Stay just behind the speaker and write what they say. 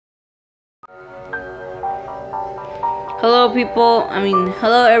Hello people,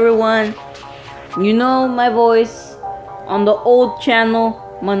 hello everyone. You know my voice on the old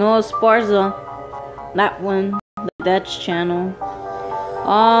channel, Manuel Esparza. That one, the Dutch channel.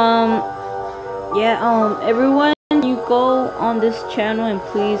 Everyone, you go on this channel and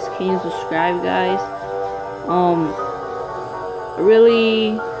please can you subscribe, guys?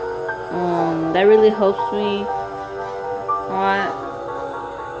 Really, that really helps me a lot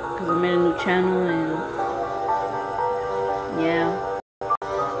because I made a new channel and yeah.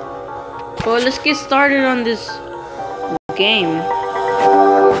 So let's get started on this game.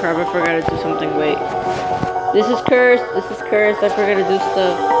 Oh crap, I forgot to do something. Wait. This is cursed. I forgot to do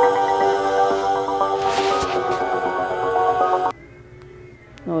stuff.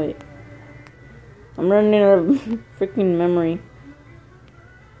 Oh wait. I'm running out of freaking memory.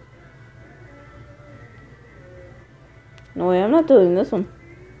 No way, I'm not doing this one.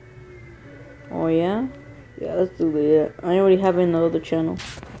 Oh yeah? Yeah, let's do it. I already have it in the other channel.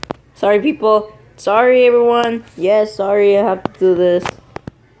 Sorry people. Sorry everyone. Yes, sorry I have to do this.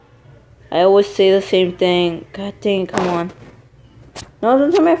 I always say the same thing. God dang, come on. No,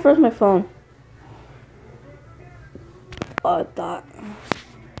 don't tell me I froze my phone. Oh, I thought.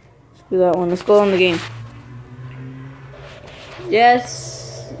 Let's do that one. Let's go on the game.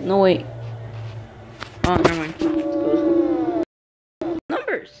 Yes. No, wait. Oh, never mind.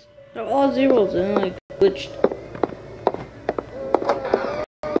 Numbers. They're all zeros and like glitched.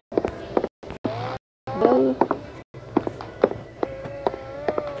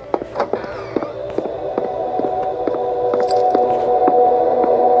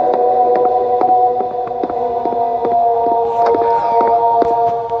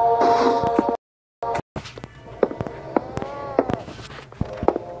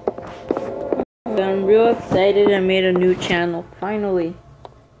 I'm real excited I made a new channel, finally.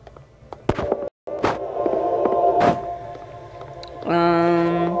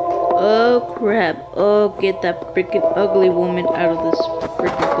 Oh crap. Oh, get that freaking ugly woman out of this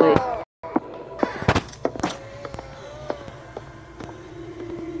freaking place.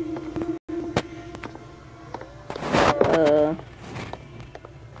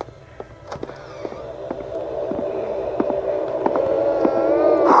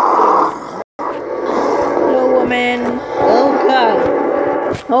 Hello, woman. Oh god.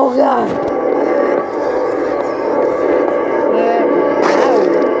 Oh god.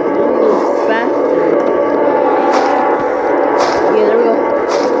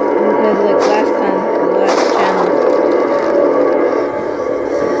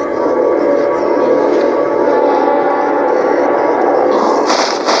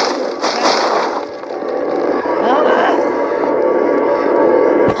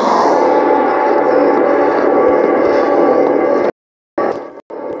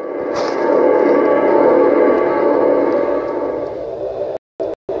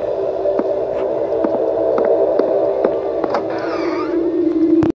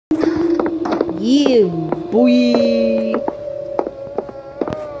 Yeah, boy.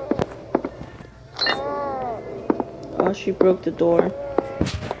 Oh, she broke the door.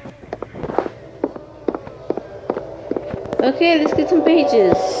 Okay, let's get some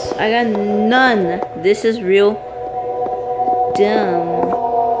pages. I got none. This is real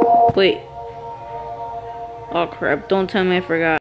dumb. Wait. Oh crap, don't tell me I forgot.